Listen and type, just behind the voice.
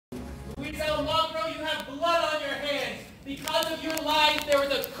Almagro, you have blood on your hands. Because of your lies, there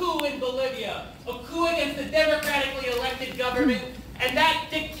was a coup in Bolivia. A coup against the democratically elected government. And that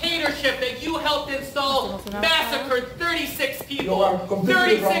dictatorship that you helped install massacred 36 people.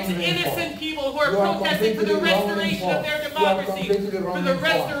 36 innocent people who are protesting for the restoration of their democracy, for the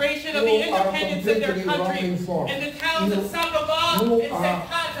restoration of the independence of their country. In the towns of Sacaba and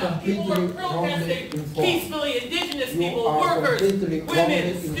Secata, people were protesting peacefully, indigenous people, workers,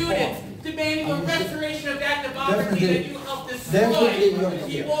 women, students, demanding the restoration of that democracy that you helped destroy. One of the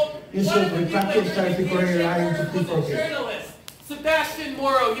people was a journalist. Sebastián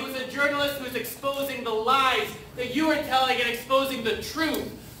Moro, he was a journalist who was exposing the lies that you were telling and exposing the truth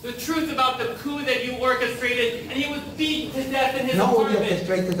about the coup that you orchestrated, and he was beaten to death in his apartment.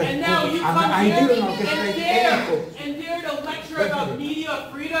 And now you come here and dare to lecture about media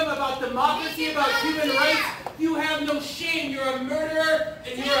freedom, about democracy, about human rights. You have no shame. You're a murderer,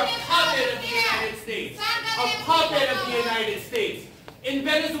 and you're a puppet of the United States. A puppet of the United States. In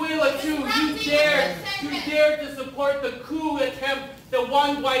Venezuela, too, you dared to support the coup attempt that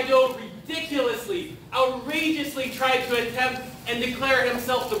Juan Guaido ridiculously, outrageously tried to attempt and declare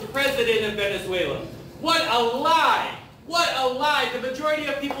himself the president of Venezuela. What a lie! What a lie! The majority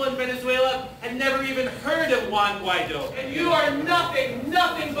of people in Venezuela had never even heard of Juan Guaido. And you are nothing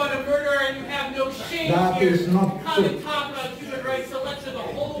but a murderer, and you have no shame here to come and talk